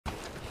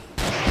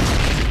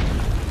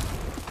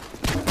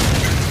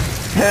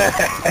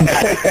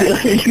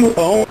You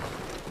home?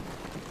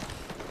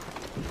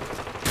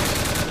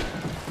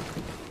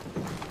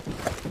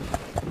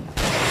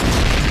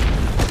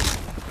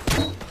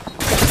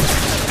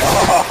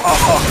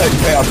 Oh, I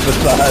bounced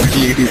beside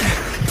you.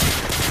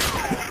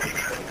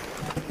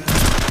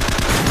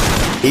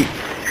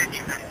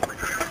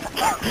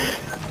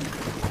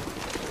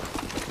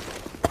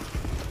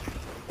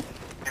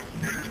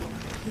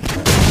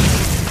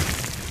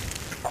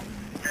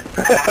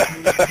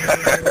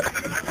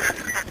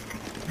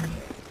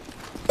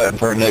 But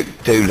for Nuke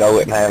 2, I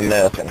wouldn't have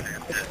nothing.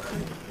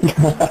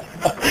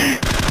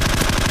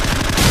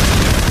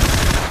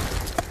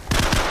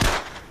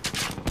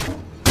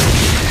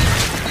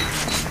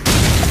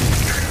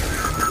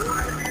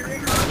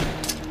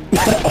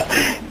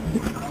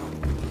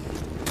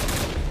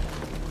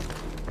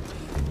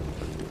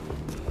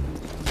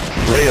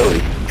 Really?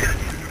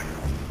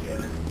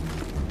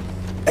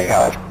 That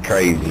guy's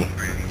crazy.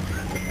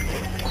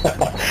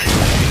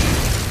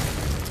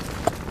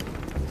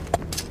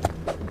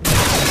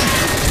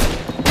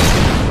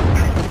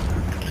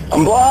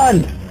 I'm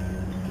blind!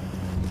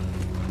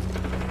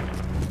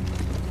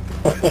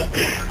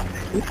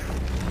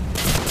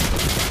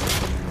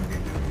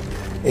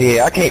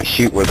 Yeah, I can't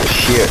shoot with a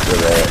shit for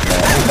that,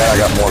 man. Now I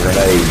got more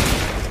grenades.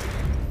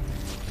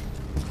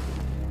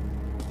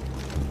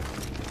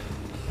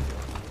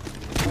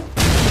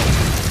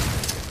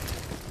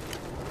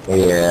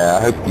 Yeah,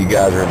 I hope you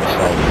guys are in the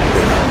same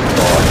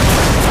spot.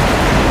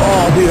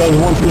 Oh, dude, I was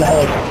one from the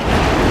heli.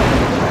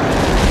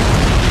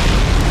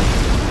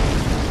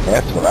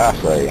 That's what I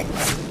say.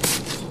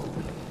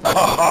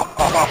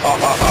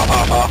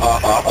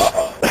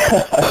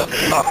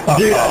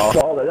 Dude, I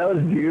saw that. That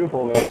was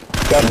beautiful, man.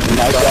 Got a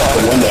nice out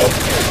the window.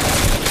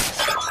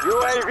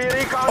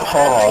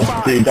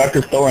 Oh, dude,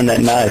 Dr. Thor in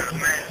that knife.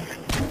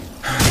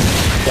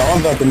 So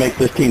I'm about to make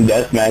this team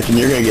deathmatch, and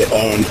you're gonna get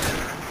owned.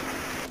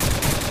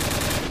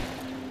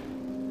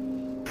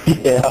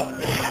 Yeah.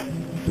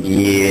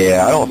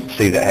 Yeah, I don't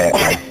see that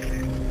happening.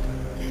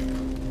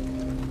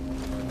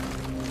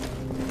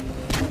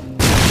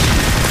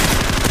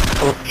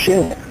 Oh,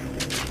 shit.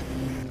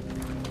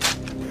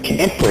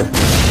 Camper.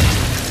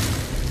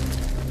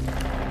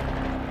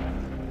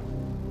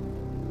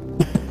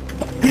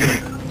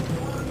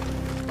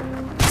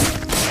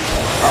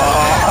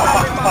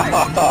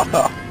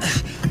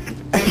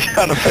 I'm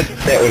trying to put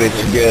that one in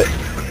your gut.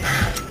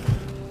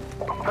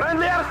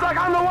 Friendly airstrike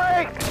on the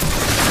way!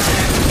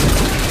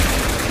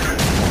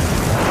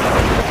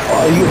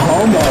 Oh, you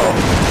homo.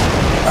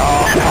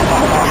 Oh,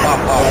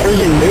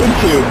 freaking noob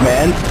tube,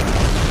 man.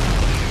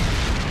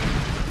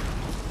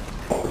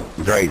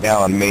 Great,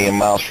 now I'm a million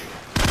miles.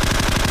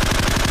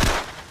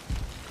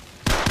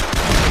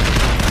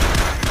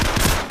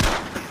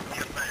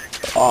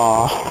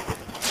 Aw.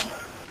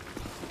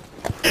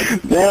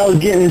 Man, I was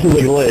getting into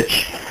the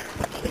glitch.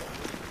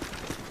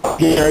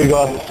 Getting ready to go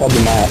outside the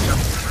map.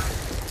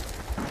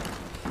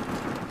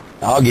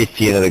 I'll get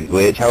you into the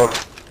glitch.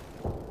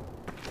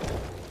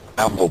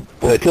 I will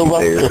put Kill you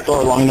Dr. there.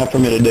 Thor long enough for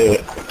me to do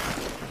it.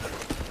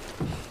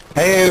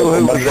 Hey, who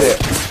was that?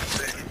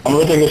 I'm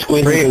gonna take a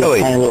squeeze into this Really?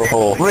 tiny little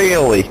hole.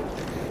 Really?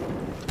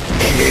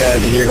 Yeah,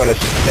 you're gonna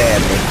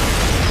stab me.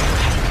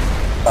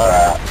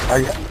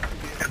 Alright.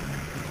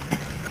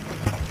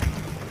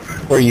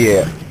 Where you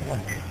at?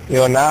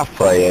 You're a knife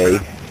play, eh?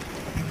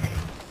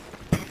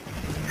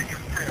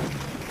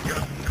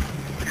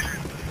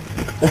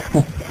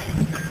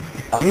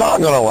 I'm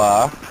not gonna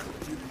lie.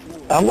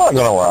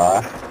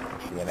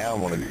 Yeah, now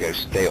I'm gonna go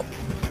stealth.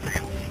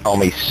 On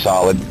me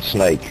solid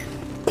snake.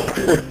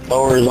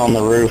 Thor is on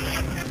the roof.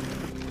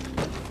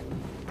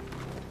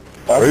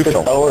 Roof Dr.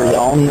 on Thor is fire.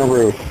 on the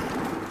roof.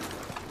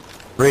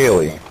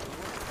 Really?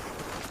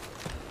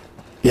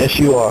 Yes,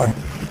 you are.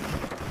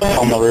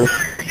 On the roof.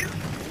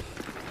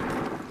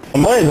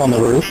 Somebody's on the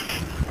roof.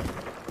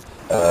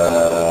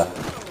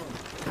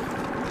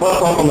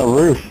 What's on the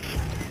roof?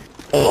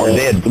 Or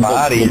dead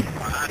body.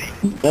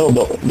 No,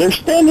 they're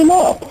standing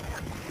up.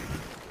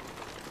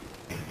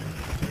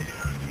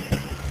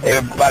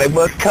 Everybody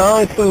was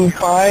kung fu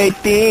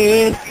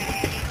fighting.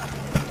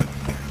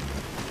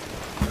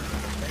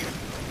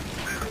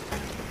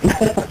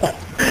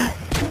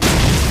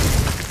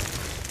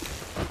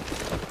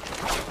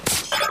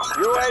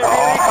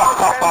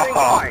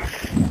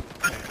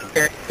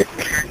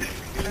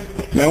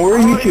 Man, where are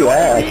you two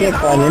at? I can't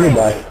find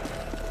anybody.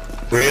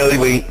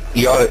 Really,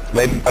 you ought to,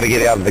 maybe ought to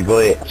get out of the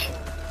glitch.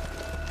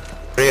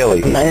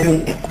 Really?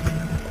 Man,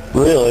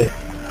 really?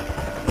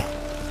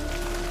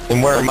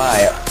 And where am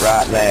I at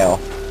right now?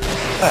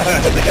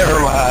 Never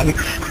mind.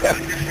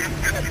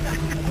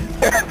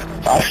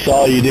 I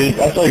saw you, dude.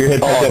 I saw your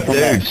head pick up Oh, from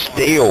there. dude,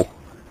 still.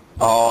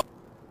 Oh,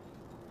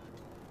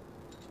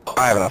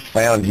 I haven't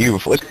found you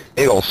before. Look at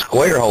big old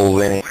square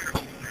holes in it.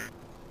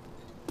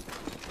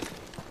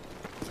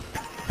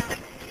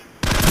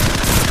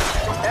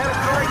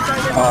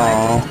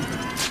 Oh.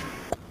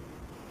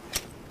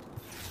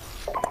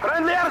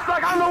 Friendly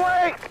airstrike on the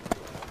way!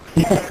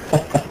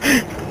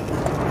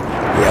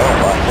 Yeah, I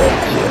don't like that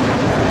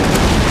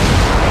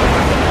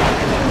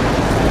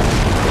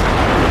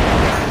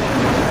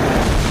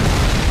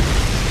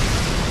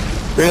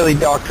Really,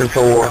 Dr.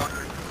 Thor?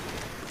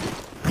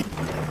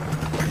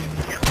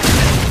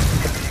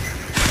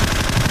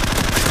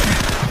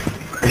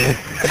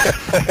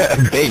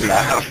 Big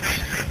knife.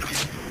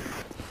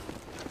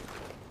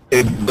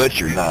 Big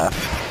butcher knife.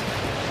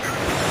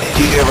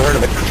 You ever heard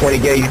of a 20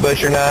 gauge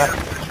butcher knife?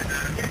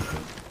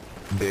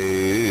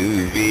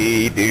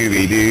 Doobie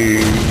doobie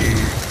doo.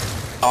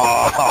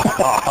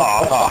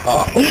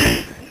 Oh,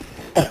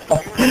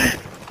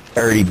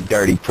 dirty,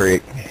 dirty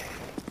prick.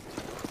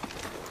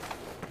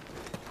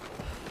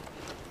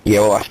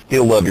 Yeah, well, I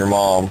still love your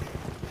mom.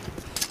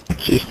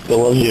 She still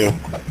loves you.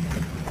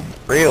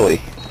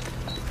 Really?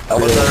 I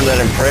was under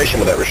that impression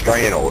with that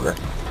restraining order.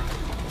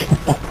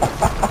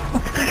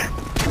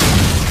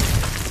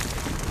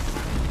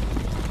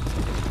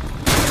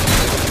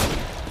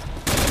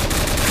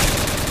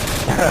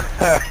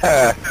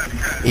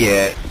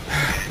 Yeah.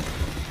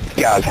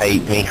 You guys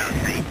hate me. I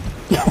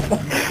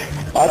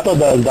thought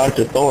that was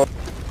Dr. Thor.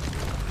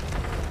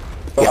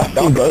 Yeah, I've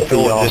seen both of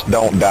Thor y'all. just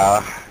don't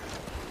die.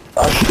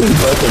 I've seen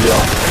both of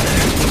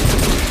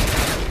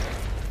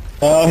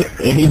y'all.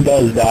 He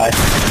does die.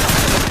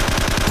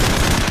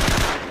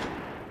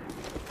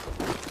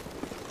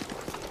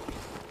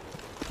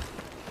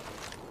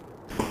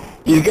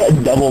 You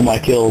got double my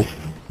kills.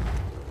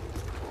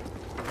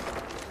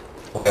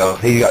 Well,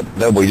 he got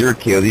double your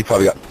kills. He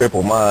probably got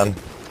triple mine.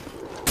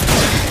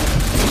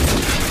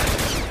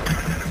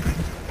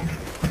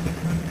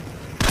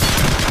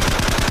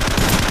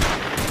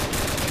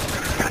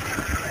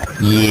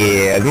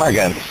 Yeah, my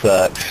gun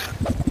sucks.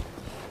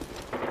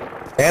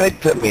 And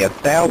it took me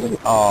 1,000.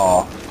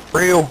 Aw,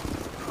 real?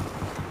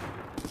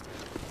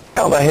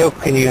 How the hell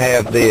can you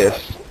have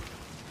this?